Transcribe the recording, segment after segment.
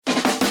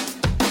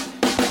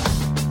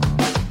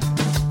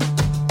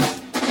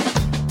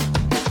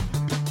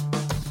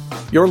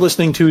You're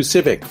listening to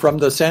Civic from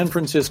the San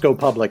Francisco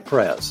Public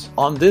Press.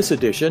 On this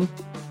edition,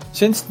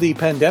 since the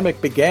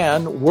pandemic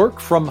began, work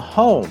from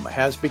home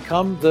has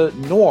become the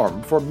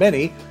norm for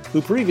many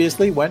who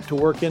previously went to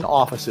work in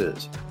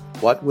offices.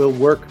 What will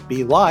work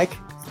be like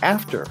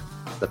after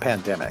the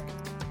pandemic?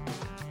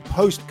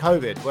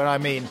 Post-COVID, when I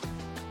mean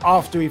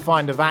after we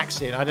find a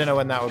vaccine, I don't know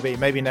when that will be,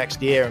 maybe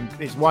next year and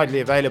it's widely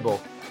available,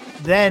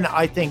 then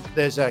I think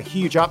there's a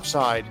huge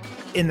upside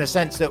in the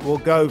sense that we'll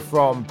go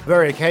from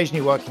very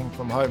occasionally working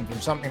from home from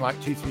something like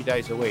 2-3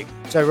 days a week.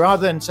 So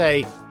rather than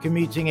say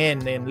commuting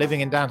in and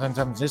living in downtown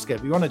San Francisco,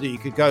 if you want to do, you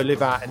could go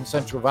live out in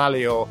Central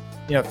Valley or,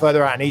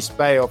 further out in East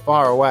Bay or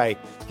far away.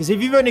 Because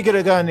if you've only got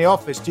to go in the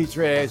office 2-3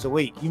 days a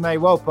week, you may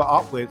well put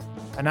up with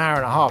an hour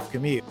and a half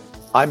commute.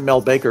 I'm Mel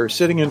Baker,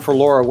 sitting in for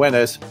Laura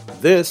Wennes.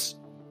 This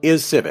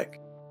is Civic.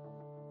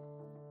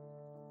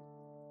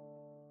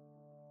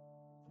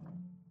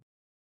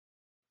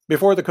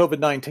 Before the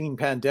COVID-19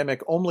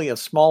 pandemic, only a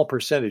small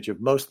percentage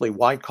of mostly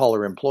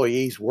white-collar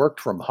employees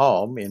worked from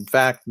home. In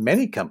fact,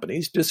 many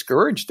companies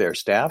discouraged their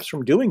staffs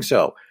from doing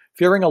so,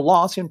 fearing a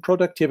loss in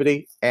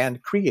productivity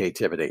and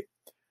creativity.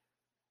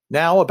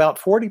 Now, about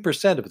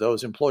 40% of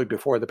those employed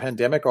before the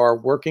pandemic are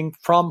working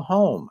from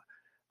home.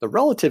 The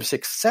relative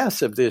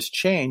success of this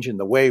change in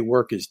the way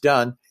work is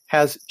done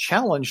has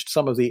challenged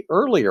some of the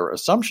earlier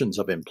assumptions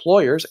of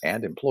employers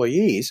and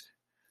employees.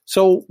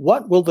 So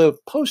what will the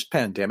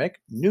post-pandemic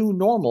new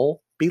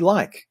normal be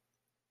like?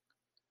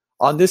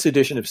 On this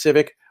edition of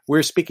Civic,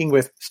 we're speaking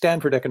with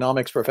Stanford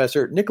economics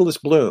professor Nicholas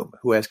Bloom,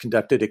 who has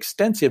conducted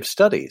extensive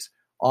studies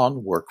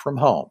on work from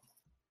home.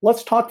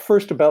 Let's talk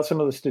first about some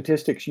of the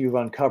statistics you've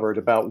uncovered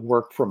about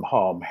work from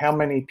home. How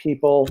many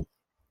people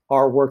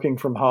are working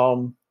from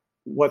home?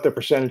 What the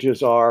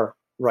percentages are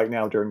right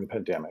now during the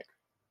pandemic?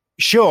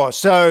 Sure.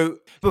 So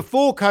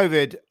before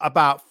COVID,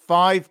 about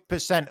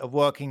 5% of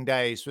working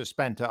days were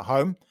spent at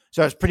home.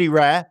 So it's pretty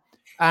rare.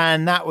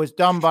 And that was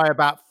done by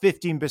about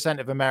 15%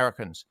 of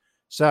Americans.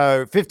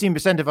 So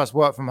 15% of us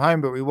work from home,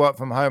 but we work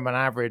from home on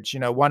average,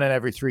 1 in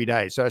every 3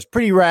 days. So it's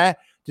pretty rare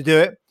to do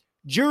it.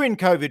 During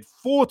COVID,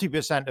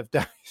 40% of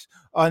days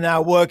are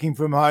now working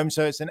from home.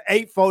 So it's an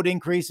 8-fold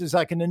increase. It's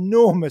like an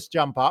enormous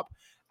jump up.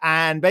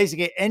 And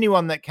basically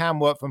anyone that can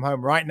work from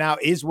home right now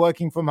is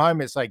working from home.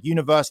 It's like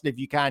universal. If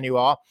you can, you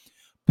are.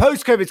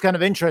 Post-COVID is kind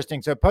of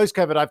interesting. So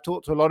post-COVID, I've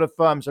talked to a lot of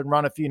firms and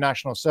run a few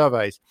national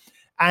surveys.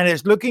 And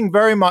it's looking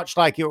very much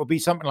like it will be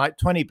something like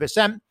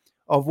 20%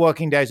 of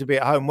working days will be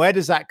at home. Where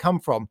does that come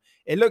from?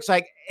 It looks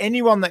like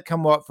anyone that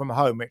can work from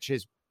home, which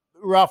is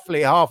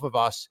roughly half of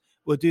us,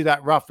 will do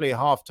that roughly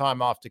half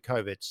time after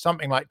COVID,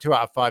 something like 2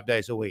 out of 5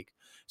 days a week.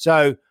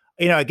 So,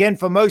 again,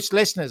 for most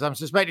listeners, I'm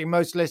suspecting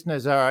most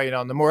listeners are,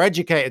 on the more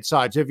educated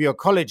side. So if you're a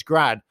college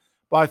grad,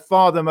 by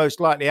far the most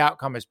likely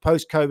outcome is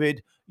post-COVID.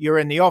 You're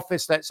in the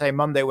office, let's say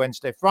Monday,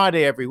 Wednesday,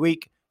 Friday every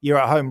week. You're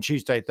at home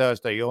Tuesday,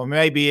 Thursday. Or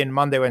maybe in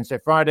Monday, Wednesday,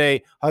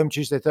 Friday, home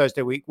Tuesday,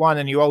 Thursday, week 1,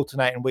 and you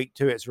alternate in week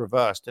 2, it's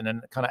reversed in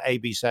a kind of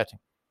A-B setting.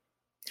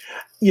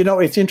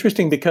 It's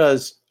interesting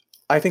because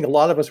I think a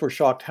lot of us were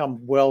shocked how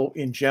well,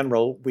 in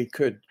general, we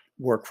could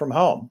work from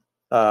home.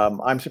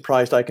 I'm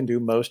surprised I can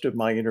do most of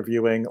my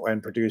interviewing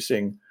and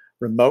producing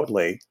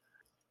remotely.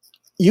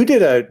 You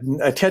did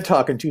a TED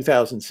Talk in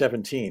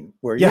 2017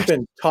 where you've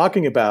been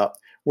talking about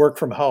work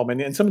from home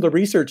and some of the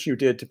research you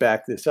did to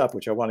back this up,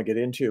 which I want to get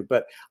into.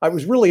 But it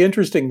was really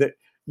interesting that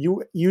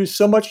you used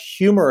so much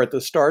humor at the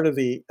start of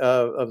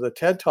the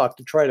TED Talk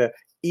to try to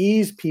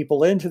ease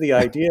people into the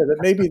idea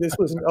that maybe this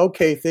was an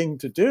okay thing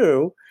to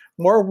do.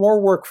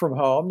 More work from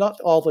home, not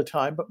all the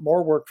time, but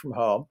more work from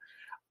home.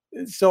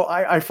 So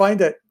I find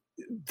that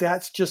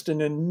that's just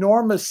an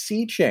enormous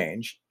sea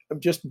change,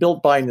 just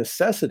built by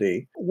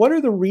necessity. What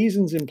are the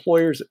reasons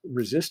employers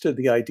resisted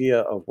the idea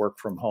of work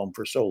from home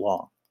for so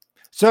long?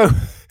 So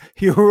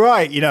you're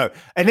right.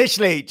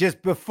 Initially,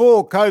 just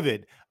before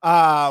COVID,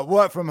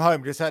 work from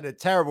home just had a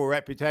terrible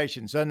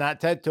reputation. So in that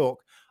TED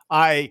Talk,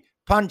 I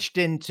punched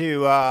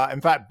into,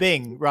 in fact,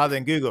 Bing rather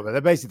than Google, but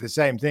they're basically the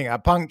same thing. I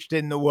punched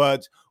in the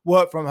words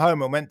work from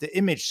home and went to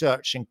image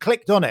search and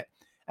clicked on it.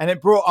 And it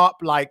brought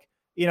up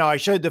I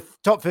showed the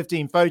top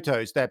 15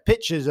 photos. They're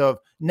pictures of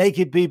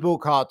naked people,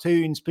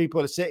 cartoons,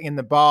 people are sitting in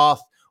the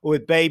bath or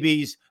with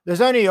babies.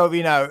 There's only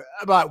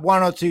about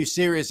 1 or 2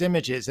 serious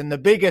images. And the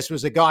biggest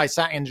was a guy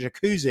sat in a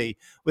jacuzzi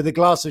with a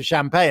glass of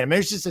champagne. I mean,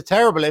 it's just a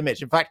terrible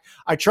image. In fact,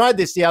 I tried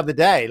this the other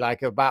day,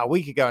 like about a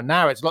week ago. And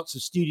now it's lots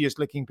of studious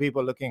looking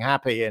people looking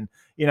happy and,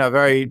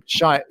 very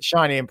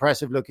shiny,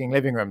 impressive looking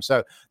living room.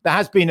 So there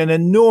has been an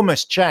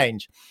enormous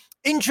change.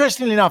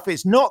 Interestingly enough,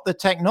 it's not the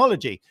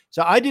technology.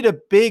 So I did a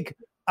big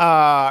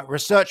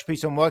research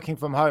piece on working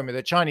from home with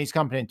a Chinese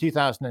company in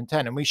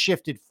 2010, and we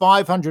shifted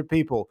 500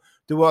 people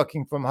to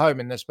working from home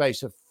in the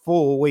space of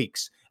 4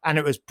 weeks, and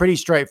it was pretty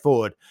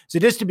straightforward. So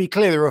just to be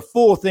clear, there are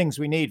 4 things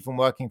we need from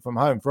working from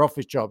home for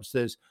office jobs.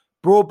 There's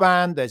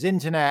broadband, there's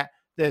internet,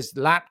 there's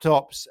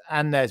laptops,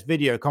 and there's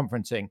video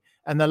conferencing.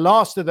 And the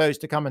last of those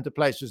to come into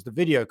place was the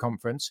video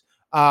conference.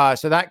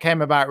 So that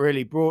came about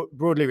really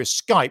broadly with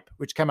Skype,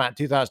 which came out in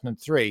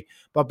 2003.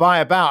 But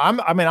I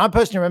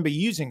personally remember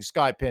using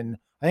Skype in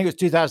I think it was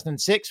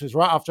 2006, was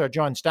right after I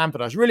joined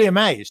Stanford. I was really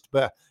amazed,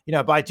 but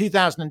by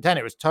 2010,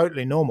 it was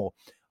totally normal.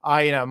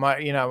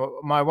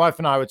 My wife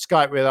and I would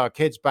Skype with our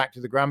kids back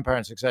to the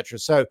grandparents, etc.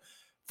 So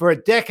for a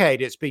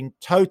decade, it's been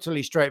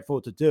totally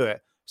straightforward to do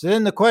it. So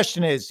then the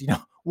question is,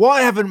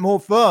 why haven't more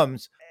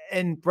firms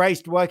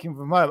embraced working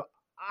from home?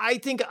 I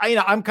think,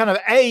 I'm kind of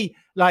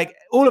like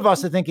all of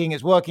us are thinking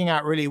it's working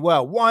out really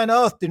well. Why on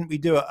earth didn't we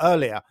do it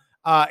earlier?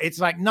 It's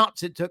like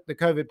nuts. It took the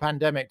COVID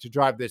pandemic to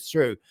drive this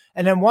through.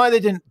 And then why they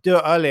didn't do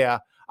it earlier,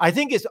 I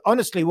think it's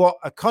honestly what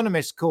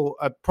economists call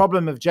a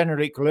problem of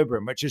general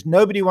equilibrium, which is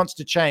nobody wants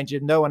to change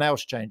if no one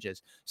else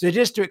changes. So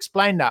just to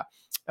explain that,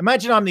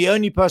 imagine I'm the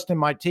only person in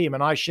my team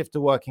and I shift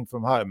to working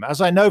from home.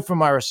 As I know from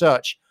my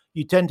research,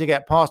 you tend to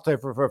get passed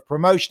over for a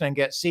promotion and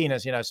get seen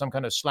as, some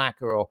kind of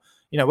slacker or,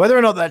 whether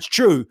or not that's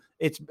true,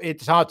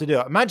 it's hard to do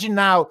it. Imagine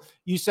now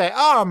you say,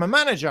 I'm a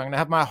manager, I'm going to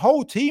have my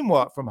whole team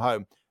work from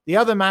home. The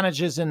other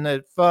managers in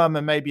the firm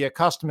and maybe your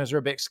customers are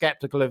a bit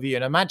skeptical of you.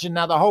 And imagine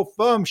now the whole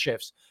firm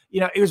shifts.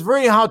 It was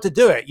very hard to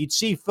do it. You'd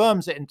see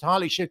firms that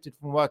entirely shifted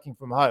from working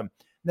from home.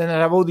 Then they'd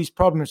have all these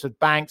problems with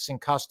banks and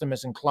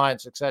customers and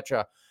clients,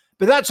 etc.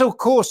 But that's, of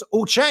course,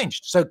 all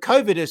changed. So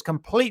COVID has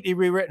completely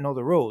rewritten all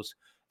the rules.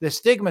 The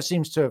stigma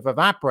seems to have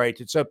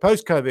evaporated. So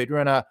post-COVID,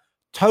 we're in a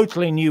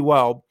totally new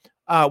world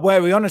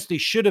where we honestly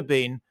should have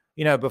been,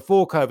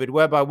 before COVID,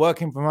 whereby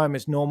working from home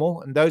is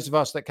normal. And those of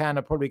us that can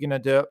are probably going to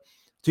do it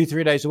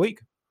 2-3 days a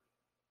week.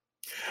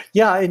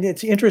 Yeah, and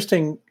it's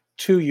interesting,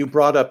 too, you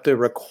brought up the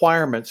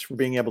requirements for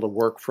being able to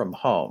work from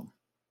home.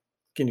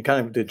 Can you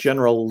kind of the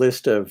general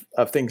list of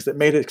things that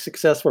made it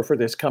successful for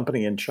this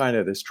company in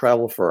China, this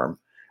travel firm?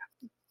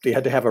 They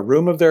had to have a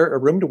room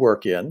to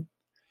work in.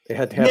 They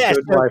had to have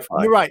good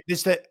Wi-Fi. You're right.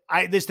 There's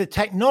the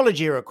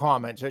technology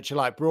requirements, which are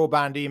like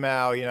broadband,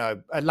 email,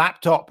 a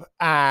laptop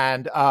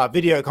and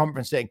video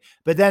conferencing.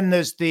 But then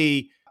there's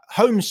the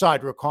home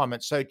side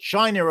requirements. So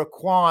China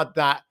required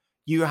that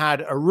you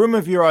had a room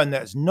of your own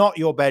that's not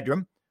your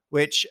bedroom,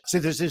 so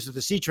this is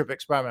the C-Trip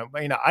experiment.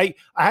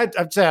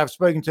 I'd say I've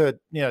spoken to,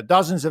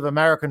 dozens of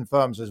American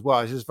firms as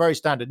well. This is very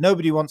standard.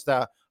 Nobody wants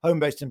their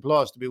home-based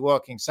employees to be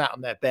working sat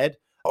on their bed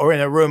or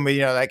in a room with,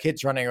 their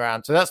kids running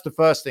around. So that's the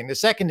first thing. The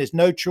second is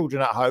no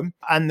children at home.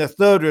 And the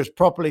third is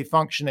properly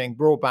functioning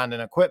broadband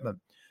and equipment.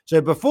 So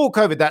before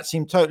COVID, that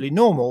seemed totally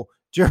normal.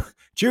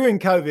 During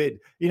COVID,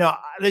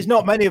 there's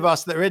not many of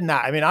us that are in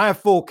that. I mean, I have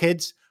 4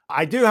 kids.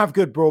 I do have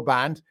good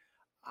broadband.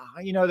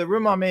 The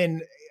room I'm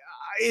in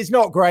is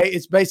not great.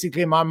 It's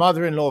basically my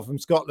mother-in-law from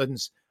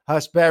Scotland's, her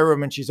spare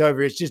room, and she's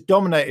over. It's just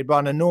dominated by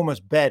an enormous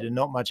bed and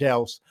not much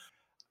else.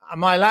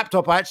 And my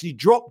laptop, I actually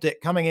dropped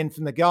it coming in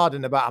from the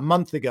garden about a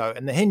month ago,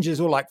 and the hinges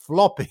all like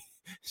floppy.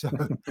 So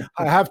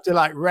I have to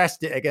like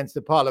rest it against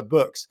a pile of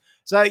books.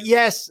 So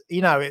yes,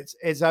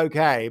 it's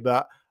okay.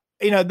 But,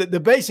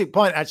 the basic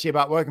point actually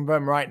about working from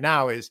home right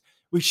now is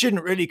we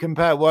shouldn't really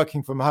compare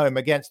working from home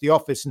against the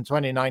office in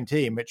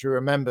 2019, which we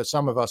remember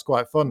some of us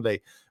quite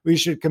fondly. We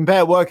should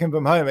compare working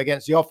from home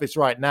against the office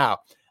right now.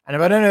 And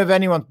if I don't know if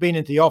anyone's been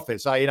into the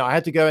office, I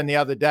had to go in the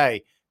other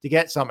day to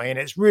get something, and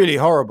it's really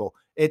horrible.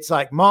 It's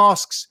like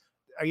masks.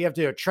 You have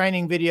to do a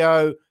training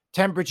video,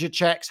 temperature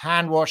checks,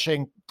 hand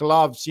washing,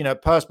 gloves,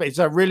 perspex. It's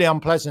a really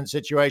unpleasant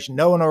situation.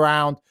 No one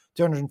around,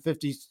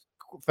 250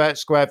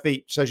 square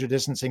feet, social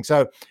distancing.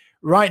 So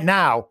right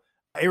now,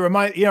 it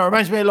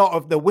reminds me a lot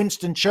of the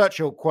Winston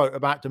Churchill quote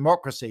about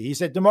democracy. He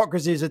said,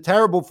 democracy is a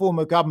terrible form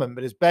of government,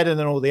 but it's better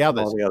than all the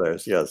others. All the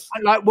others, yes.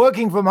 And like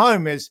working from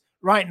home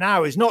right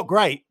now is not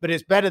great, but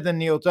it's better than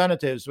the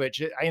alternatives, which,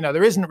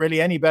 there isn't really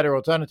any better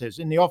alternatives.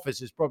 In the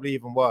office is probably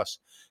even worse.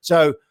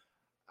 So,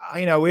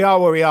 we are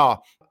where we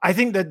are. I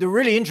think that the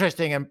really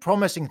interesting and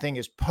promising thing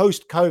is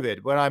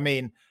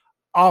post-COVID,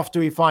 after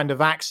we find a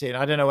vaccine,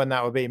 I don't know when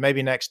that will be,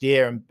 maybe next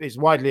year, and is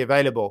widely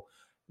available.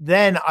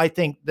 Then I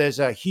think there's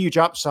a huge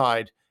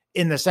upside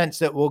in the sense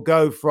that we'll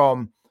go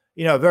from,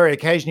 very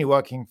occasionally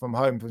working from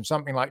home from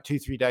something like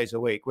 2-3 days a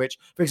week, which,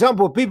 for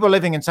example, people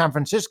living in San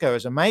Francisco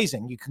is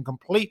amazing. You can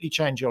completely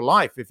change your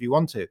life if you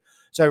want to.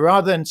 So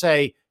rather than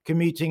say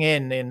commuting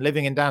in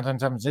living in downtown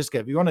San Francisco,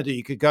 if you want to do,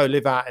 you could go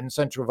live out in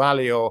Central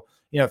Valley or,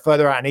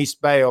 further out in East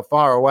Bay or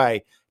far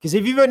away. Because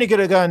if you've only got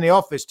to go in the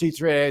office 2-3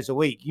 days a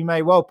week, you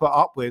may well put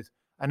up with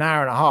an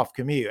hour and a half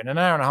commute. And an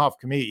hour and a half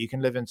commute, you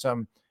can live in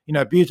some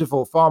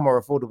beautiful, far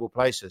more affordable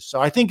places. So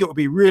I think it would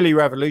be really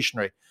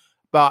revolutionary,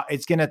 but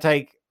it's going to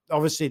take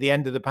obviously the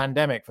end of the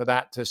pandemic for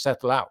that to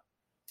settle out.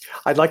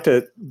 I'd like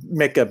to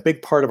make a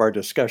big part of our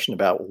discussion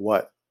about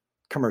what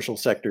commercial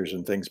sectors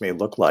and things may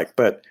look like.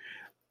 But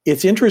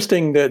it's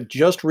interesting that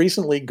just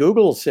recently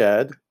Google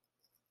said,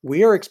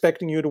 we are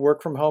expecting you to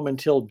work from home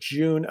until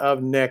June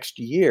of next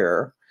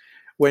year,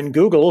 when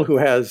Google, who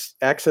has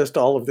access to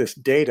all of this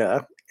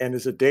data and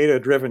is a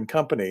data-driven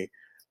company,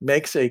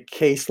 makes a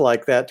case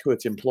like that to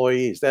its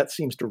employees. That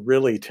seems to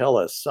really tell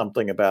us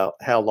something about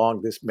how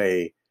long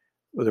the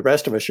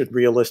rest of us should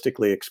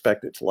realistically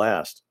expect it to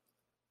last.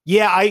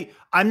 Yeah,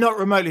 I'm not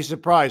remotely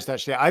surprised,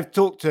 actually. I've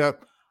talked to,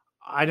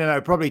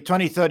 probably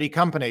 20, 30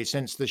 companies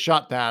since the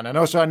shutdown. And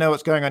also I know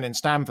what's going on in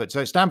Stanford.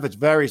 So Stanford's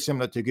very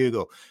similar to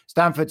Google.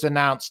 Stanford's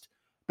announced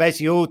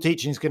basically all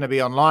teaching is going to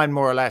be online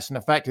more or less, and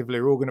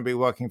effectively we're all going to be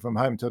working from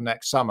home till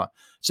next summer.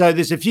 So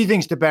there's a few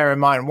things to bear in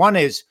mind. One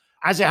is,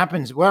 as it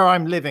happens, where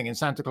I'm living in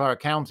Santa Clara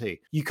County,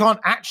 you can't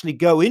actually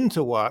go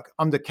into work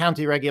under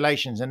county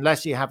regulations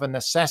unless you have a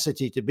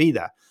necessity to be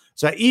there.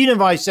 So even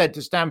if I said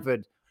to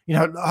Stanford,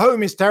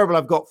 home is terrible,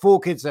 I've got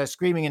 4 kids, they're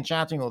screaming and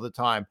chatting all the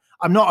time,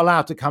 I'm not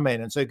allowed to come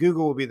in. And so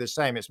Google will be the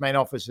same. Its main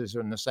offices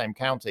are in the same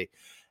county.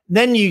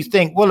 Then you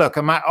think, well, look,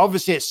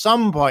 obviously at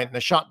some point the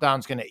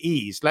shutdown's going to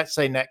ease, let's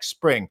say next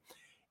spring.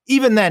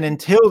 Even then,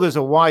 until there's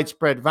a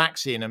widespread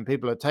vaccine and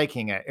people are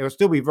taking it, it will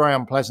still be very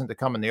unpleasant to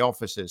come in the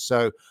offices.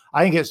 So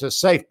I think it's a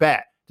safe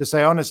bet to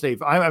say, honestly,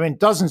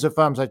 dozens of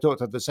firms I talked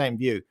to have the same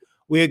view.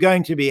 We are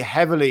going to be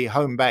heavily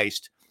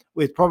home-based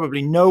with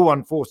probably no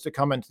one forced to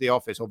come into the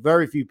office, or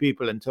very few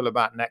people, until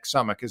about next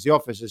summer, because the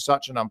office is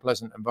such an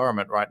unpleasant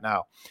environment right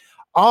now.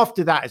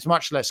 After that, it's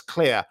much less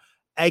clear.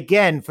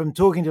 Again, from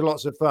talking to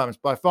lots of firms,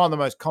 by far the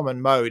most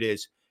common mode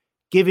is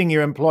giving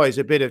your employees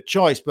a bit of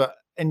choice,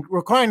 and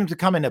requiring them to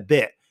come in a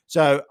bit.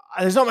 So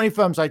there's not many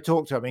firms I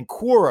talk to.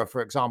 Quora,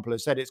 for example,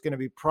 has said it's going to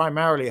be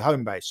primarily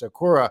home-based. So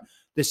Quora,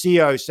 the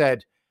CEO,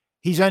 said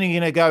he's only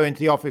going to go into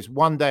the office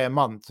 1 day a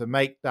month to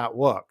make that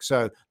work.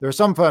 So there are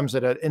some firms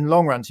that are, in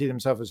long run, see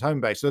themselves as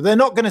home-based. So they're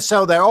not going to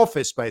sell their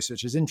office space,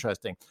 which is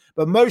interesting.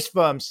 But most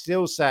firms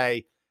still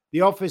say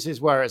the office is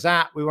where it's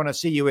at. We want to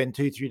see you in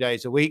 2-3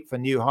 days a week, for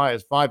new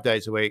hires 5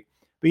 days a week.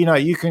 But,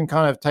 you can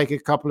kind of take a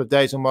couple of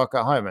days and work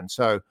at home. And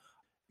so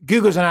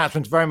Google's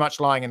announcement is very much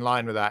lying in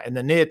line with that. In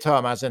the near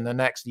term, as in the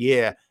next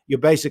year, you're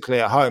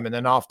basically at home. And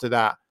then after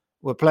that,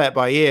 we'll play it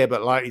by ear,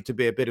 but likely to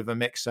be a bit of a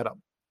mixed setup.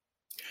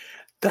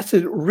 That's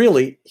a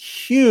really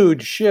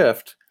huge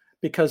shift,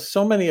 because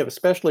so many of,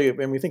 especially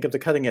when we think of the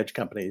cutting edge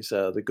companies,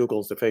 the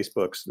Googles, the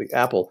Facebooks, the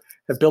Apple,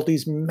 have built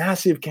these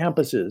massive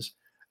campuses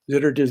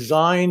that are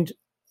designed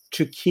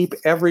to keep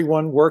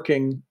everyone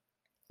working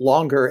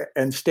longer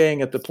and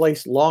staying at the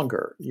place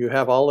longer. You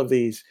have all of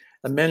these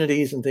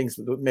amenities and things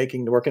that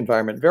making the work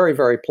environment very,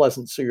 very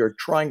pleasant. So you're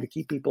trying to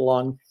keep people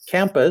on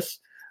campus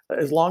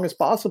as long as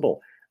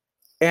possible.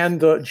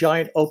 And the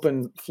giant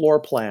open floor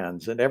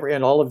plans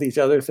and all of these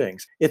other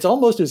things. It's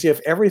almost as if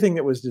everything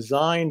that was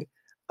designed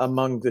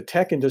among the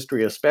tech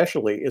industry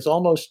especially is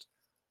almost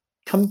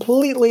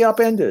completely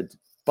upended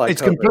by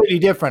It's COVID. Completely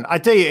different. I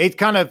tell you, it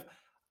kind of,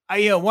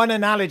 one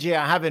analogy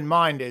I have in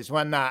mind is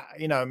when that,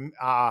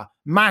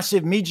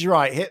 massive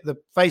meteorite hit the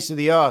face of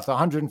the earth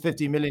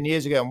 150 million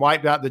years ago and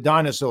wiped out the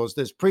dinosaurs.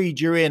 There's pre,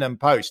 during, and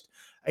post.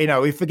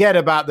 We forget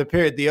about the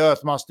period the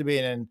earth must have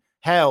been in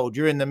hell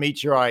during the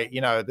meteorite,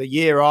 the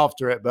year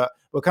after it, but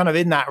we're kind of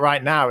in that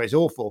right now. It's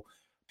awful.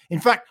 In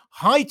fact,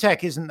 high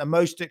tech isn't the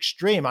most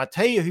extreme. I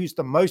tell you who's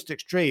the most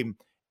extreme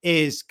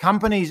is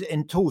companies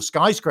in tall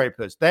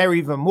skyscrapers. They're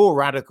even more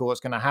radical. What's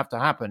going to have to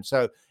happen.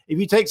 So if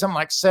you take something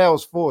like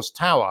Salesforce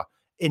Tower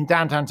in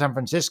downtown San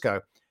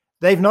Francisco,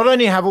 they've not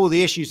only have all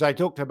the issues I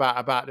talked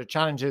about the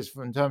challenges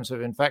in terms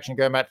of infection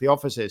going back to the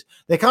offices,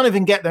 they can't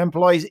even get their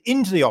employees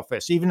into the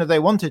office, even if they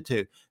wanted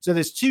to. So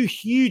there's 2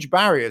 huge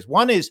barriers.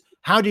 One is,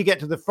 how do you get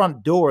to the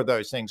front door of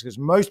those things? Because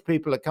most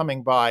people are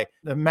coming by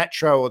the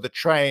metro or the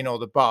train or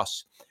the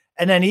bus.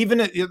 And then even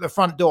at the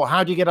front door,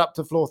 how do you get up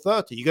to floor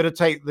 30? You got to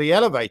take the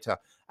elevator.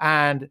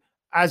 And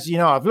as you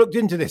know, I've looked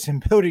into this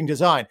in building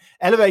design.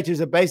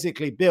 Elevators are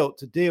basically built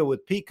to deal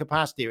with peak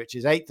capacity, which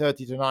is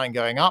 8:30 to 9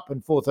 going up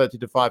and 4:30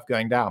 to 5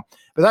 going down.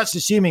 But that's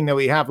assuming that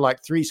we have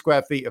like 3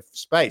 square feet of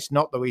space,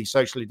 not that we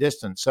socially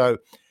distance. So,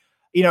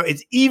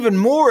 it's even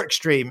more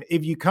extreme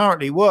if you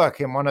currently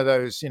work in one of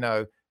those,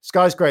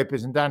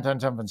 skyscrapers in downtown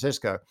San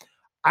Francisco.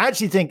 I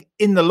actually think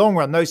in the long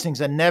run, those things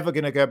are never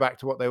going to go back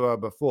to what they were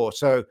before.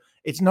 So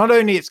it's not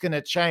only it's going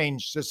to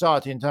change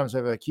society in terms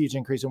of a huge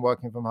increase in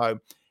working from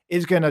home,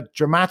 it's going to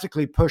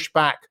dramatically push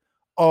back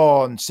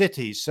on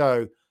cities.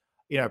 So,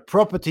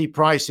 property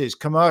prices,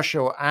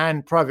 commercial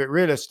and private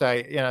real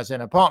estate, as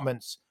in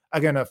apartments, are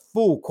going to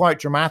fall quite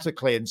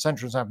dramatically in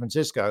central San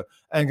Francisco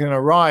and going to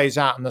rise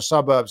out in the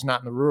suburbs and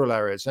out in the rural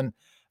areas. And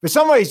for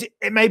some ways,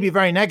 it may be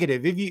very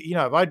negative.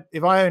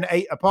 If I own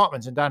 8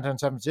 apartments in downtown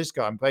San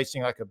Francisco, I'm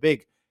facing like a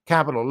big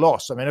capital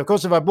loss. Of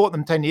course, if I bought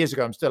them 10 years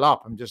ago, I'm still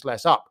up. I'm just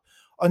less up.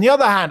 On the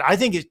other hand, I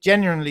think it's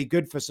genuinely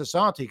good for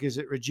society because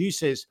it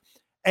reduces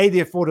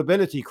the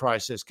affordability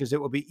crisis, because it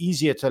will be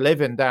easier to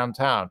live in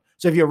downtown.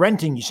 So if you're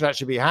renting, you should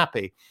actually be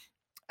happy.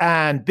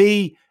 And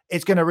B,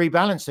 it's going to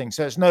rebalance things.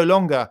 So it's no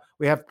longer,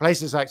 we have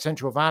places like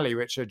Central Valley,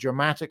 which are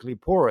dramatically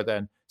poorer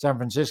than San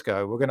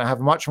Francisco. We're going to have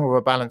much more of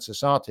a balanced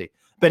society.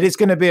 But it's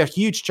going to be a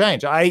huge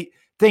change. I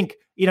think,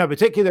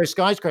 particularly those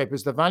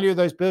skyscrapers, the value of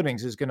those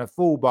buildings is going to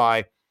fall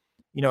by,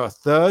 a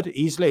third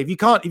easily. If you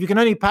can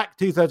only pack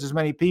 2/3 as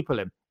many people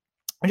in.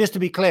 And just to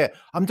be clear,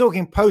 I'm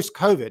talking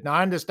post-COVID. Now,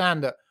 I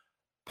understand that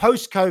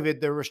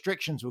post-COVID, the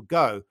restrictions will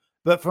go.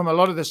 But from a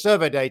lot of the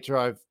survey data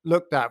I've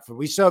looked at,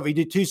 we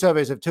did 2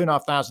 surveys of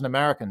 2,500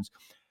 Americans.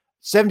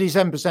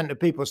 77% of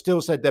people still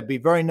said they'd be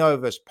very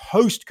nervous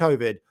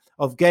post-COVID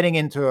of getting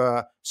into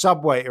a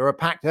subway or a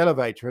packed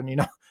elevator.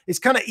 And, it's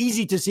kind of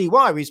easy to see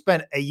why. We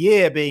spent a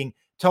year being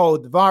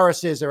told the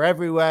viruses are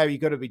everywhere.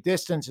 You've got to be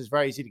distanced. It's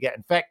very easy to get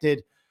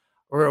infected.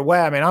 we're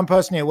aware. I mean, I'm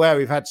personally aware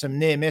we've had some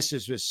near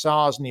misses with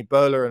SARS and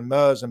Ebola and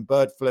MERS and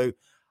bird flu.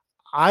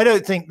 I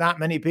don't think that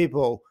many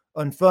people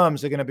and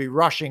firms are going to be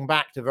rushing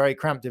back to very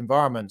cramped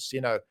environments.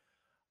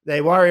 They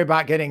worry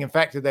about getting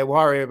infected. They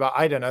worry about,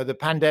 I don't know, the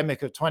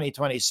pandemic of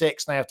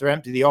 2026. They have to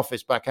empty the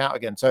office back out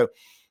again. So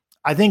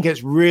I think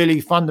it's really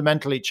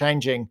fundamentally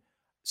changing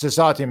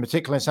society, in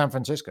particular in San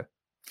Francisco.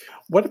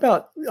 What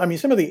about,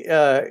 some of the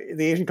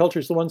Asian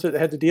cultures, the ones that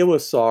had to deal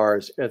with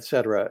SARS, et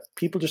cetera,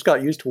 people just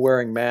got used to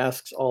wearing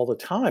masks all the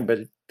time, but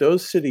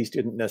those cities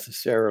didn't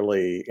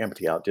necessarily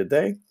empty out, did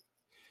they?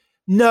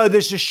 No,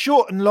 there's a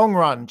short and long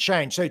run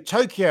change. So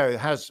Tokyo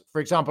has, for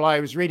example, I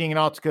was reading an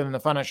article in the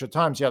Financial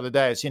Times the other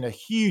day. I've seen a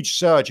huge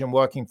surge in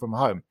working from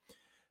home.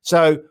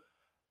 So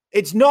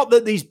it's not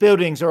that these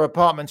buildings or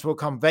apartments will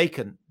come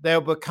vacant.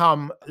 They'll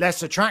become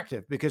less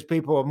attractive because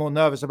people are more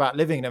nervous about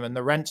living in them and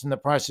the rents and the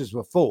prices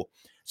will fall.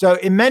 So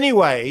in many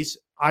ways,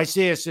 I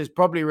see us as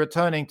probably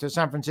returning to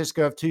San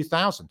Francisco of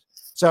 2000.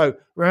 So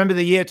remember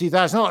the year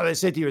 2000, not that the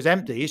city was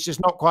empty. It's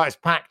just not quite as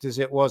packed as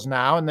it was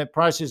now. And the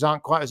prices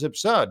aren't quite as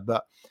absurd.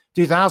 But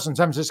 2000,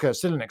 San Francisco is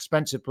still an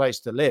expensive place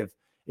to live.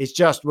 It's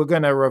just we're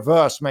going to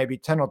reverse maybe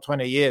 10 or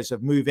 20 years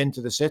of move into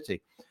the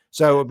city.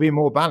 So it'll be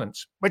more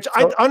balanced, which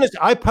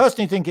I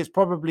personally think is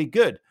probably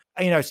good.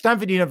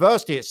 Stanford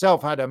University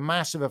itself had a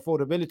massive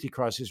affordability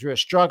crisis. We were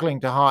struggling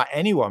to hire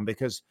anyone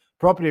because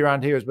property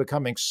around here is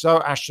becoming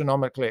so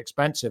astronomically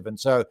expensive. And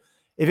so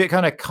if it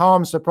kind of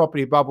calms the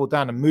property bubble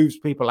down and moves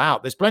people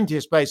out, there's plenty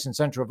of space in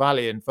Central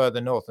Valley and further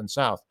north and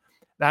south.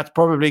 That's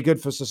probably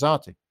good for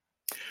society.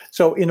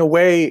 So in a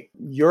way,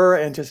 you're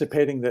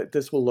anticipating that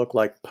this will look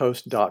like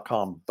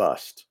post-dot-com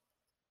bust.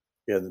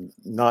 And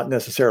not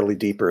necessarily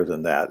deeper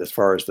than that as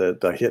far as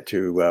the hit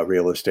to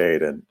real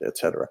estate and et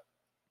cetera.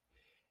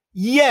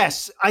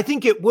 Yes, I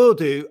think it will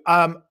do.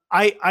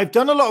 I've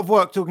done a lot of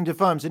work talking to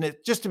firms, and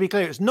just to be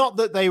clear, it's not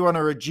that they want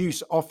to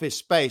reduce office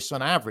space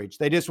on average.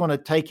 They just want to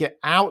take it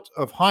out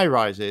of high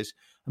rises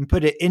and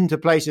put it into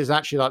places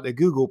actually like the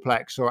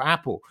Googleplex or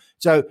Apple.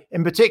 So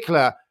in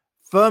particular,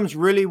 firms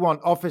really want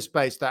office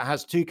space that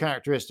has two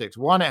characteristics.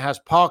 One, it has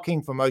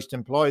parking for most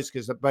employees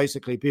because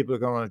basically people are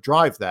going to want to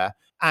drive there.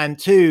 And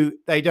two,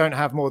 they don't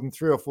have more than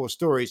 3 or 4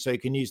 stories, so you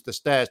can use the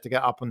stairs to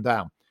get up and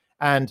down.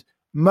 And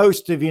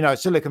most of,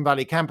 Silicon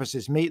Valley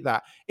campuses meet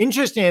that.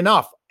 Interestingly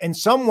enough, in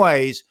some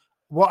ways,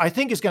 what I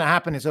think is going to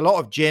happen is a lot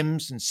of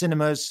gyms and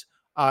cinemas,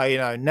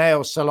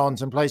 nail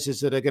salons and places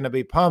that are going to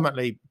be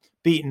permanently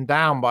beaten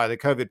down by the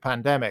COVID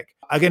pandemic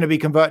are going to be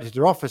converted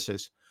to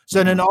offices.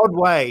 So in an odd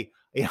way,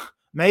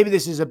 maybe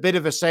this is a bit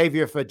of a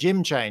savior for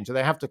gym chains. So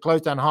they have to close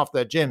down half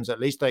their gyms.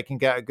 At least they can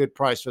get a good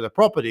price for the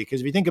property.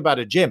 Because if you think about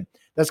a gym,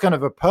 that's kind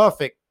of a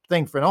perfect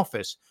thing for an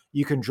office.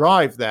 You can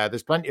drive there.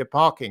 There's plenty of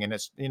parking, and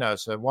it's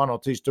a 1 or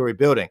 2 story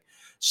building.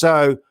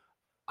 So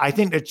I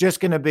think there's just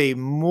going to be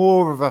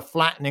more of a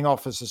flattening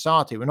off of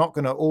society. We're not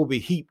going to all be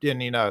heaped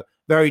in,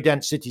 very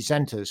dense city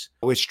centers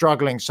with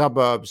struggling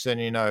suburbs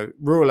and,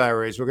 rural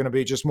areas. We're going to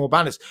be just more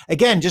balanced.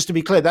 Again, just to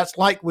be clear, that's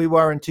like we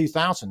were in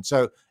 2000.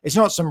 So it's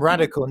not some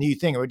radical new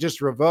thing. We're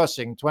just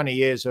reversing 20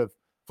 years of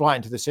flight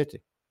into the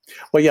city.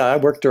 Well, yeah, I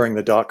worked during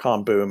the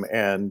dot-com boom,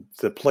 and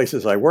the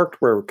places I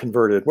worked were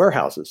converted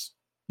warehouses.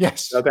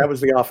 Yes. So that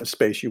was the office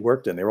space you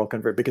worked in. They were all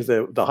converted because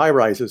the high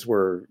rises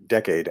were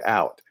decade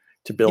out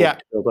to build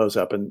those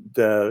up. And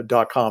the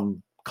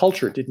dot-com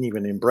culture didn't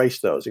even embrace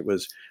those. It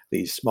was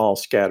these small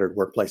scattered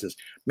workplaces.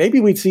 Maybe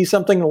we'd see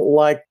something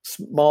like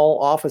small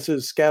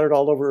offices scattered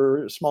all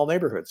over small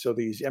neighborhoods. So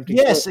these empty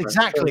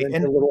exactly,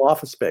 and a little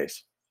office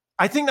space.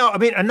 I think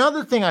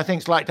another thing I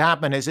think is like to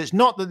happen is it's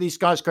not that these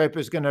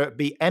skyscrapers are going to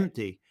be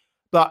empty,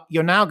 but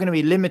you're now going to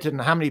be limited in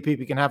how many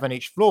people you can have on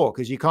each floor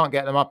because you can't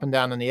get them up and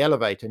down in the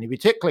elevator. And you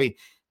particularly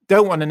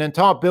don't want an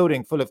entire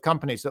building full of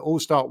companies that all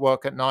start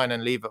work at 9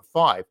 and leave at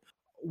 5.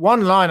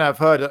 One line I've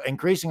heard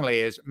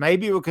increasingly is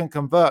maybe we can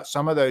convert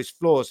some of those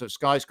floors of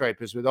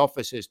skyscrapers with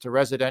offices to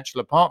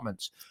residential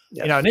apartments.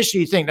 Yes.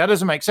 Initially you think that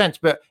doesn't make sense,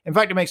 but in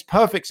fact, it makes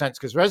perfect sense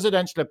because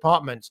residential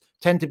apartments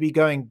tend to be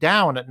going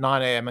down at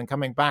 9 a.m. and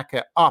coming back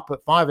up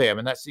at 5 a.m.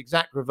 And that's the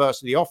exact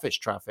reverse of the office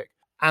traffic.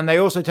 And they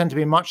also tend to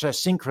be much less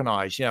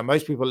synchronized.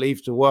 Most people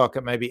leave to work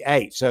at maybe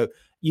 8. So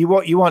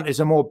what you want is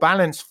a more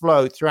balanced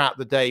flow throughout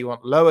the day. You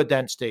want lower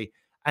density.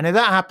 And if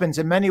that happens,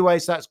 in many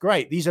ways, that's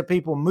great. These are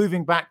people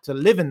moving back to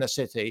live in the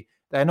city.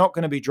 They're not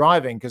going to be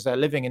driving because they're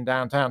living in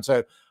downtown.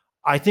 So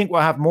I think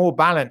we'll have more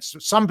balance.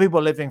 Some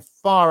people living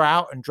far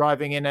out and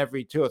driving in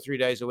every 2 or 3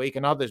 days a week,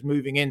 and others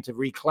moving in to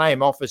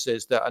reclaim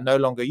offices that are no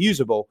longer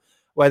usable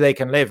where they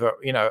can live at,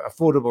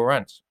 affordable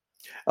rents.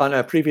 On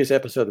a previous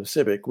episode of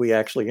Civic, we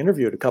actually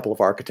interviewed a couple of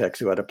architects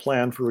who had a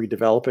plan for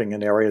redeveloping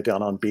an area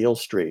down on Beale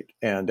Street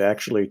and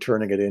actually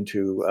turning it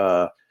into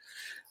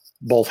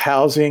both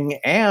housing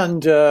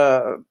and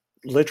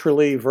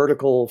literally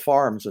vertical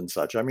farms and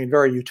such. I mean,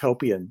 very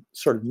utopian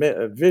sort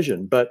of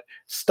vision, but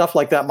stuff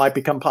like that might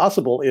become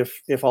possible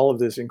if all of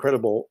this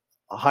incredible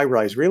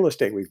high-rise real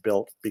estate we've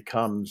built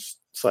becomes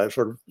sort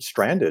of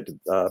stranded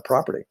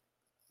property.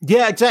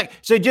 Yeah, exactly.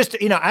 So just,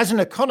 as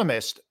an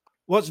economist,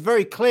 what's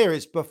very clear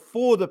is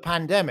before the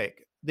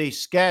pandemic, the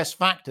scarce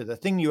factor, the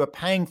thing you were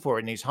paying for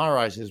in these high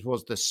rises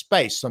was the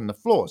space on the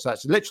floor. So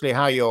that's literally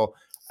how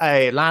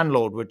a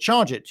landlord would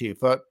charge it to you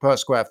per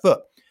square foot.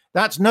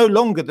 That's no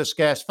longer the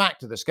scarce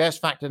factor. The scarce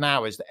factor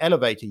now is the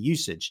elevator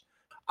usage.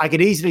 I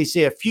could easily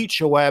see a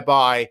future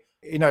whereby,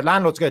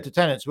 landlords go to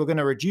tenants, we're going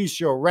to reduce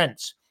your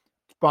rents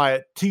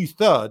by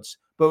 2/3,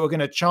 but we're going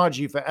to charge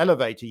you for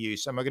elevator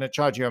use, and we're going to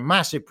charge you a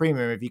massive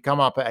premium if you come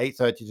up at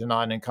 8:30 to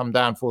 9 and come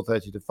down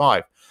 4:30 to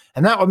 5.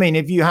 And that would mean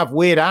if you have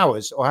weird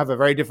hours or have a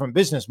very different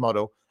business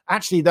model,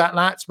 actually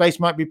that space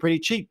might be pretty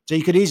cheap. So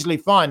you could easily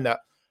find that,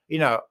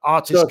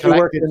 artists. So if you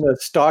work in the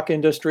stock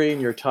industry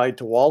and you're tied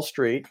to Wall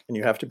Street and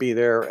you have to be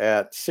there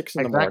at 6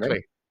 in the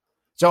morning.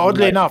 So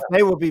oddly enough,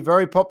 they will be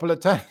very popular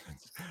tenants.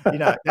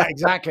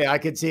 Exactly. I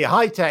could see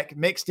high tech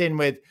mixed in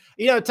with,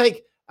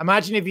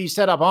 imagine if you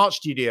set up art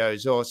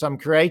studios or some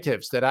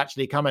creatives that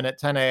actually come in at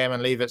 10 a.m.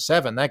 and leave at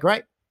 7. They're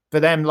great.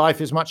 For them,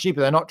 life is much cheaper.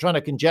 They're not trying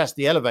to congest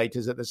the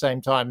elevators at the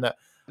same time that,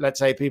 let's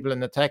say, people in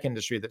the tech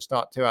industry that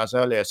start 2 hours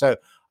earlier. So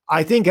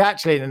I think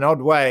actually in an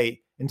odd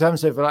way, in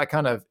terms of that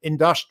kind of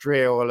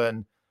industrial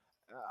and,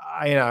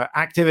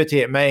 activity,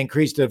 it may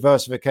increase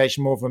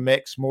diversification, more of a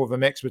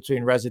mix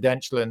between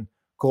residential and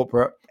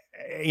corporate.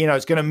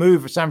 It's going to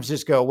move San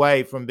Francisco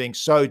away from being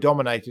so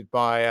dominated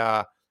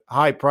by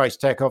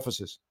high-priced tech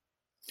offices.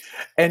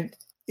 And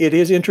it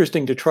is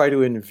interesting to try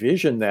to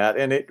envision that,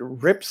 and it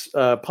rips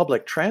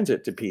public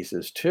transit to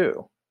pieces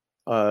too.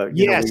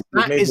 Yes,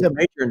 we made a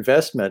major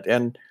investment,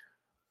 and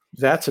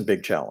that's a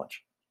big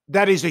challenge.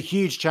 That is a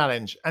huge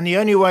challenge, and the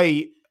only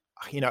way,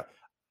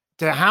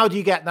 how do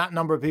you get that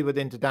number of people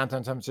into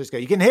downtown San Francisco?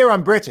 You can hear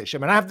I'm British. I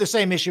mean, I have the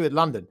same issue with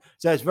London.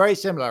 So it's very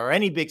similar, or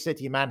any big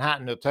city,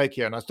 Manhattan or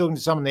Tokyo. And I was talking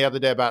to someone the other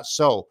day about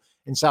Seoul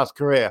in South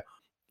Korea.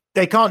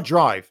 They can't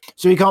drive.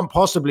 So you can't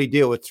possibly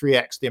deal with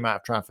 3x the amount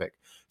of traffic.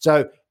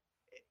 So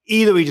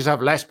either we just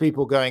have less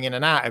people going in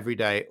and out every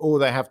day, or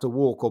they have to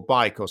walk or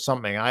bike or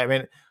something. I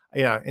mean,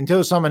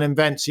 until someone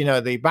invents,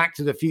 the Back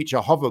to the Future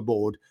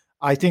hoverboard,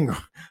 I think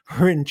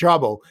we're in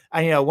trouble.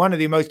 And, one of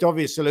the most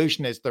obvious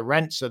solution is the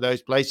rents of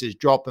those places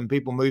drop and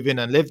people move in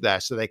and live there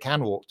so they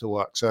can walk to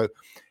work. So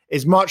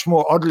it's much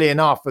more, oddly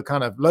enough, a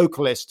kind of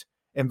localist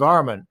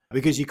environment,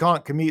 because you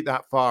can't commute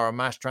that far on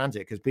mass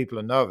transit because people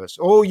are nervous.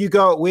 Or you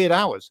go at weird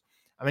hours.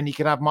 I mean, you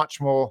can have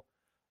much more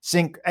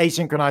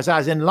asynchronized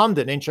hours. In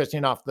London, interesting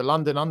enough, the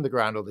London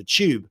Underground or the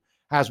Tube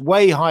has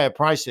way higher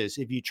prices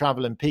if you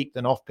travel in peak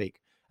than off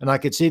peak. And I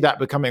could see that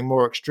becoming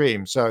more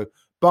extreme. So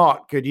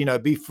BART could,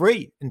 be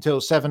free until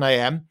 7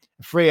 a.m.,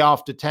 free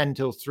after 10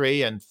 till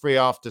 3, and free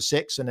after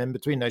 6. And in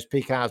between those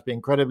peak hours be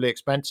incredibly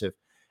expensive.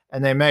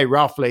 And they may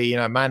roughly,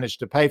 manage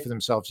to pay for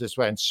themselves this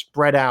way and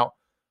spread out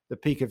the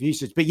peak of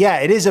usage. But yeah,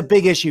 it is a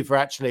big issue for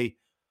actually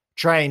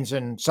trains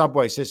and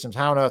subway systems.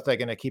 How on earth they're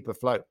going to keep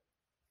afloat?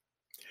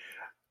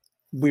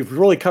 We've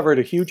really covered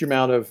a huge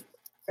amount of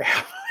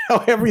how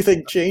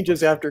everything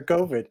changes after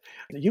COVID.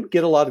 You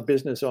get a lot of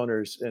business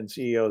owners and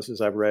CEOs,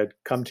 as I've read,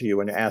 come to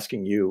you and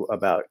asking you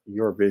about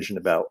your vision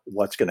about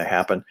what's going to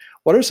happen.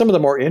 What are some of the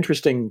more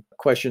interesting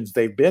questions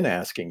they've been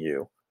asking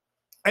you?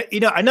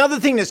 Another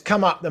thing that's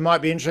come up that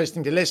might be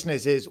interesting to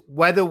listeners is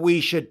whether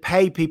we should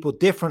pay people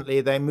differently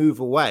if they move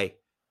away.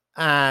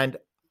 And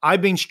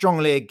I've been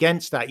strongly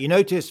against that. You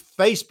notice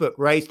Facebook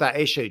raised that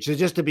issue. So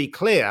just to be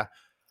clear,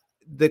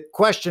 the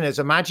question is,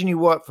 imagine you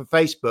work for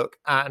Facebook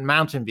at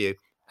Mountain View,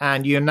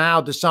 and you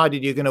now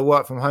decided you're going to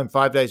work from home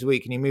 5 days a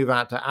week, and you move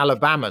out to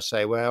Alabama,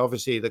 say, where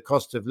obviously the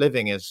cost of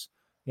living is,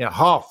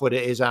 half what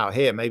it is out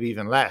here, maybe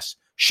even less.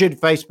 Should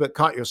Facebook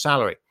cut your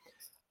salary?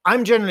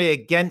 I'm generally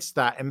against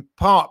that, in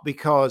part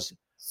because,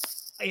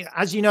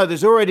 as you know,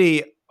 there's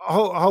already a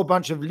whole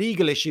bunch of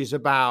legal issues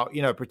about,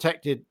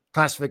 protected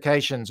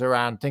classifications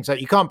around things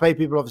like you can't pay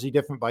people obviously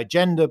different by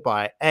gender,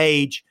 by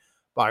age,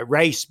 by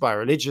race, by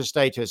religious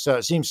status. So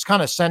it seems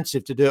kind of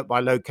sensitive to do it by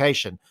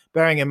location,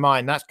 bearing in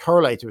mind that's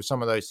correlated with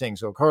some of those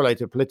things or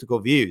correlated with political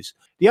views.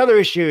 The other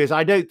issue is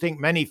I don't think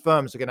many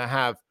firms are going to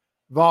have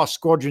vast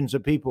squadrons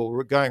of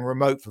people going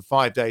remote for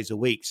 5 days a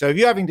week. So if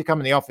you're having to come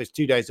in the office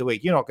 2 days a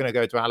week, you're not going to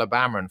go to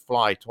Alabama and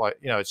fly twice.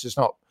 It's just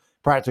not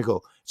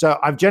practical. So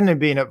I've generally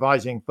been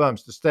advising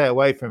firms to stay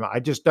away from it. I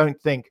just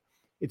don't think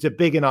it's a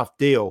big enough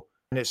deal,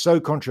 and it's so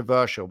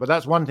controversial. But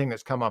that's one thing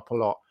that's come up a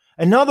lot.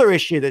 Another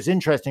issue that's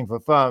interesting for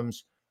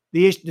firms,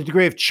 the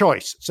degree of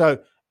choice. So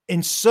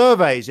in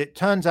surveys, it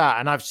turns out,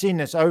 and I've seen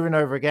this over and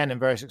over again in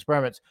various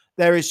experiments,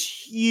 there is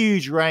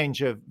huge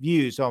range of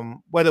views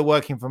on whether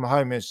working from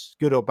home is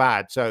good or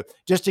bad. So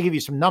just to give you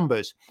some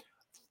numbers,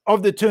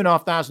 of the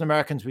 2,500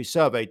 Americans we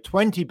surveyed,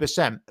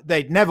 20%,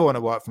 they'd never want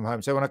to work from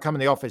home. So they want to come in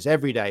the office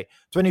every day.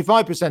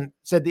 25%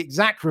 said the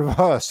exact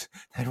reverse.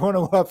 They'd want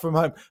to work from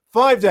home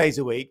 5 days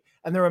a week.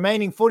 And the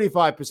remaining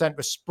 45%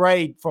 were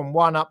sprayed from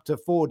 1 up to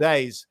 4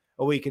 days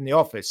a week in the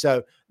office.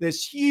 So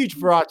there's huge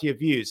variety of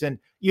views. And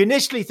you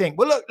initially think,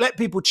 well, look, let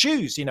people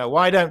choose.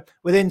 Why don't,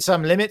 within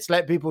some limits,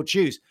 let people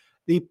choose?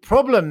 The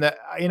problem that,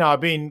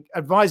 I've been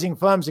advising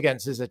firms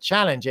against as a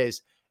challenge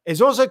is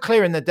also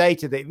clear in the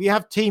data that if you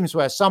have teams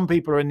where some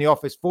people are in the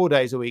office 4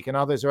 days a week and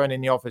others are only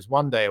in the office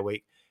 1 day a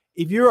week,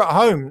 if you're at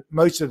home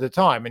most of the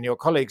time and your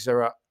colleagues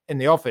are in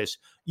the office,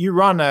 you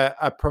run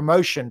a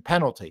promotion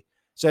penalty.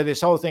 So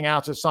this whole thing,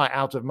 out of sight,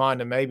 out of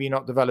mind, and maybe you're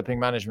not developing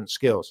management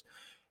skills.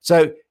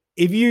 So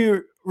if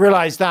you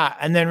realize that,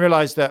 and then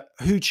realize that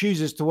who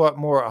chooses to work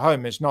more at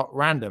home is not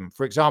random.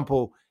 For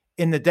example,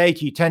 in the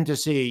data, you tend to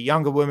see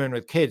younger women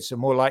with kids are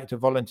more likely to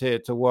volunteer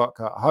to work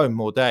at home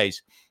more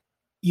days.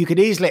 You could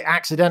easily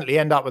accidentally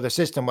end up with a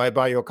system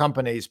whereby your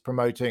company is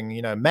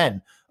promoting,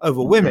 men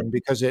over women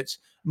because it's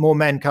more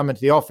men coming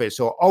to the office,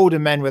 or older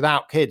men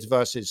without kids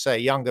versus, say,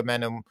 younger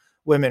men and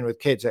women with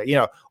kids,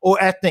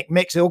 or ethnic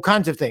mix, all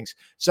kinds of things.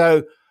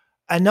 So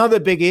another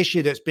big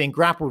issue that's being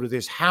grappled with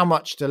is how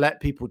much to let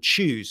people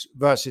choose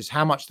versus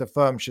how much the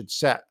firm should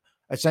set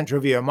a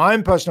central view. And my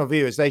own personal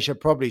view is they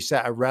should probably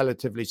set a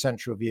relatively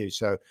central view.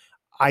 So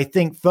I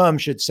think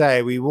firms should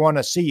say, we want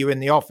to see you in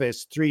the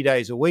office 3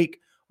 days a week.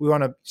 We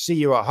want to see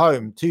you at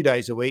home 2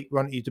 days a week. We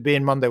want you to be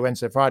in Monday,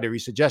 Wednesday, Friday. We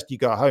suggest you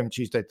go home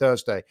Tuesday,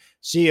 Thursday.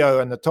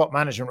 CEO and the top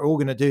management are all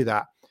going to do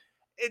that.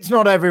 It's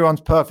not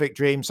everyone's perfect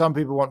dream. Some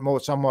people want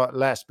more, somewhat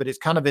less, but it's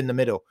kind of in the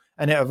middle.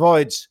 And it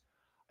avoids,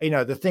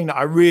 the thing that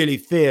I really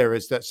fear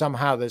is that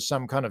somehow there's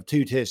some kind of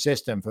two-tier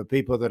system for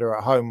people that are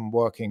at home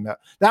working.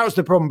 That was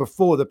the problem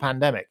before the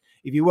pandemic.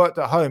 If you worked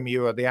at home,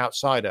 you were the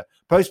outsider.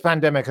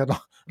 Post-pandemic, I'd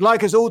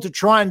like us all to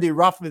try and do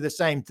roughly the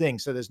same thing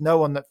so there's no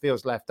one that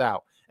feels left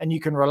out. And you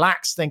can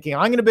relax thinking,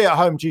 I'm going to be at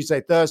home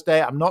Tuesday,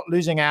 Thursday. I'm not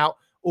losing out.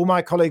 All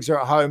my colleagues are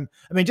at home.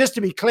 I mean, just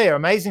to be clear,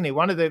 amazingly,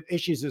 one of the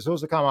issues that's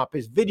also come up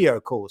is video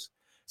calls.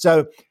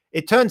 So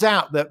it turns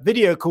out that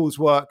video calls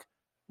work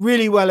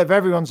really well if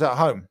everyone's at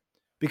home,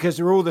 because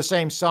they're all the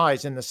same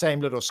size in the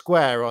same little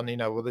square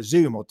on, or the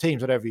Zoom or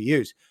Teams, whatever you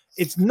use.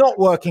 It's not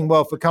working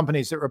well for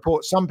companies that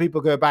report some people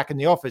go back in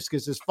the office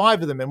because there's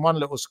 5 of them in one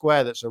little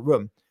square that's a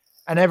room,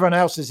 and everyone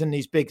else is in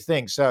these big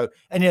things. So,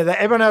 and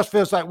everyone else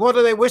feels like, what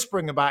are they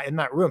whispering about in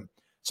that room?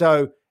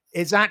 So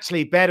it's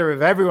actually better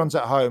if everyone's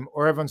at home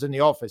or everyone's in the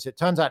office. It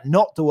turns out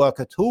not to work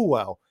at all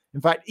well.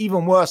 In fact,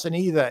 even worse than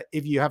either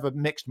if you have a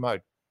mixed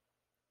mode.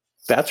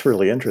 That's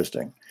really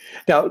interesting.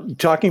 Now,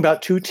 talking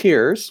about 2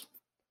 tiers,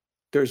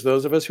 there's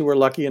those of us who are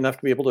lucky enough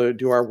to be able to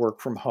do our work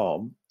from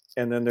home.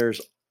 And then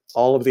there's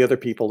all of the other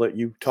people that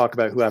you talk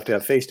about who have to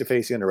have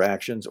face-to-face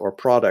interactions or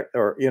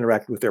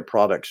interact with their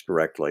products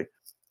directly.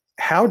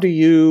 How do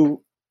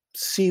you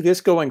see this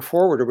going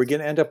forward? Are we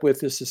going to end up with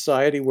this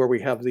society where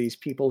we have these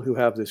people who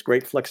have this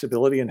great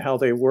flexibility in how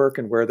they work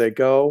and where they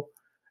go,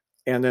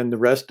 and then the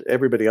rest,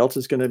 everybody else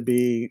is going to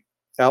be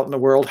out in the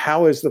world?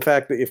 How is the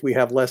fact that if we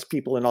have less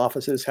people in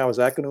offices, how is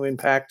that going to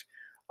impact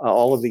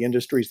all of the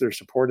industries that are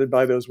supported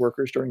by those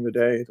workers during the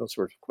day? Those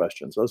sorts of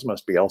questions. Those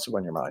must be also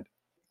on your mind.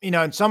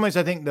 In some ways,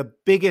 I think the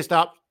biggest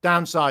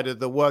downside of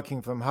the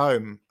working from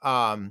home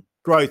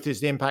growth is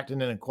the impact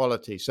on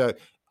inequality. So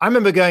I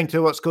remember going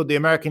to what's called the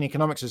American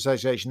Economics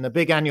Association, the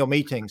big annual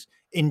meetings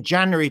in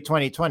January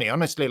 2020,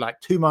 honestly, like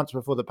 2 months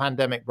before the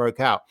pandemic broke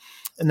out.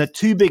 And the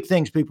 2 big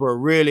things people were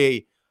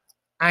really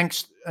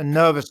angst and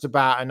nervous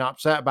about and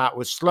upset about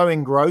was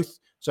slowing growth.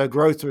 So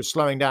growth was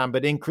slowing down,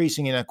 but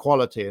increasing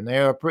inequality. And they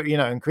are,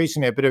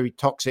 increasingly a bit of a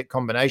toxic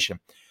combination.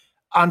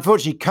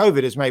 Unfortunately,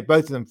 COVID has made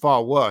both of them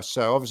far worse.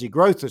 So obviously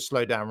growth has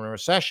slowed down in a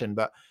recession.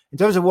 But in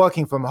terms of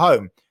working from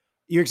home,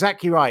 you're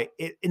exactly right.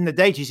 In the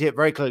data, you see it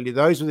very clearly.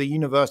 Those with a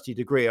university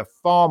degree are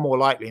far more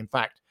likely, in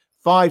fact,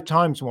 5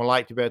 times more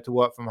likely to be able to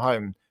work from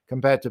home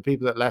compared to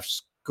people that left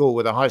school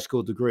with a high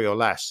school degree or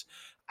less.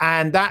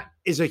 And that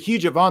is a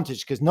huge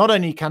advantage because not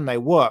only can they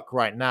work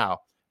right now,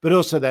 but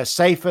also they're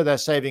safer, they're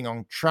saving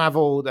on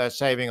travel, they're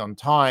saving on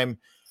time.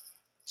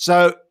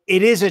 So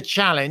it is a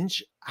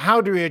challenge.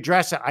 How do we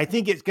address it? I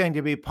think it's going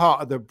to be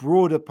part of the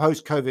broader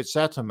post-COVID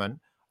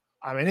settlement.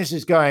 I mean, this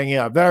is going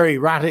very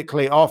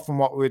radically off from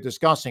what we were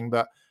discussing,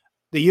 but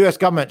the US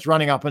government's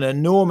running up an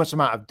enormous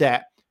amount of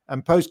debt,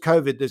 and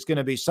post-COVID, there's going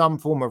to be some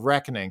form of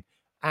reckoning.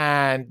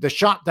 And the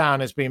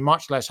shutdown has been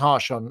much less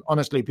harsh on,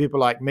 honestly, people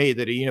like me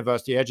that are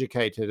university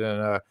educated.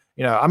 And,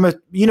 I'm a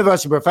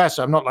university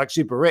professor. I'm not like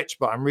super rich,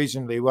 but I'm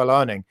reasonably well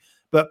earning.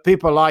 But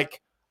people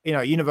like,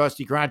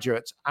 university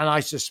graduates, and I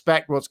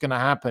suspect what's going to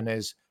happen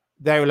is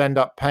they will end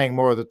up paying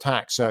more of the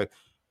tax. So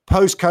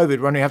post-COVID,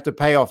 when we have to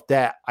pay off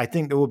debt, I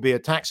think there will be a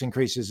tax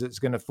increases that's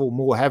going to fall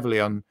more heavily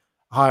on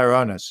higher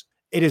earners.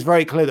 It is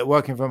very clear that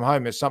working from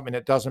home is something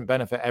that doesn't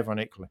benefit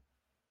everyone equally.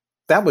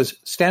 That was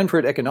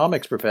Stanford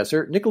economics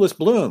professor Nicholas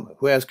Bloom,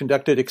 who has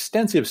conducted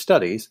extensive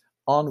studies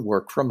on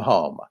work from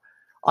home.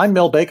 I'm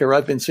Mel Baker.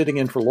 I've been sitting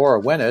in for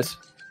Laura Wennis.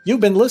 You've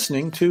been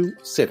listening to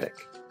Civic.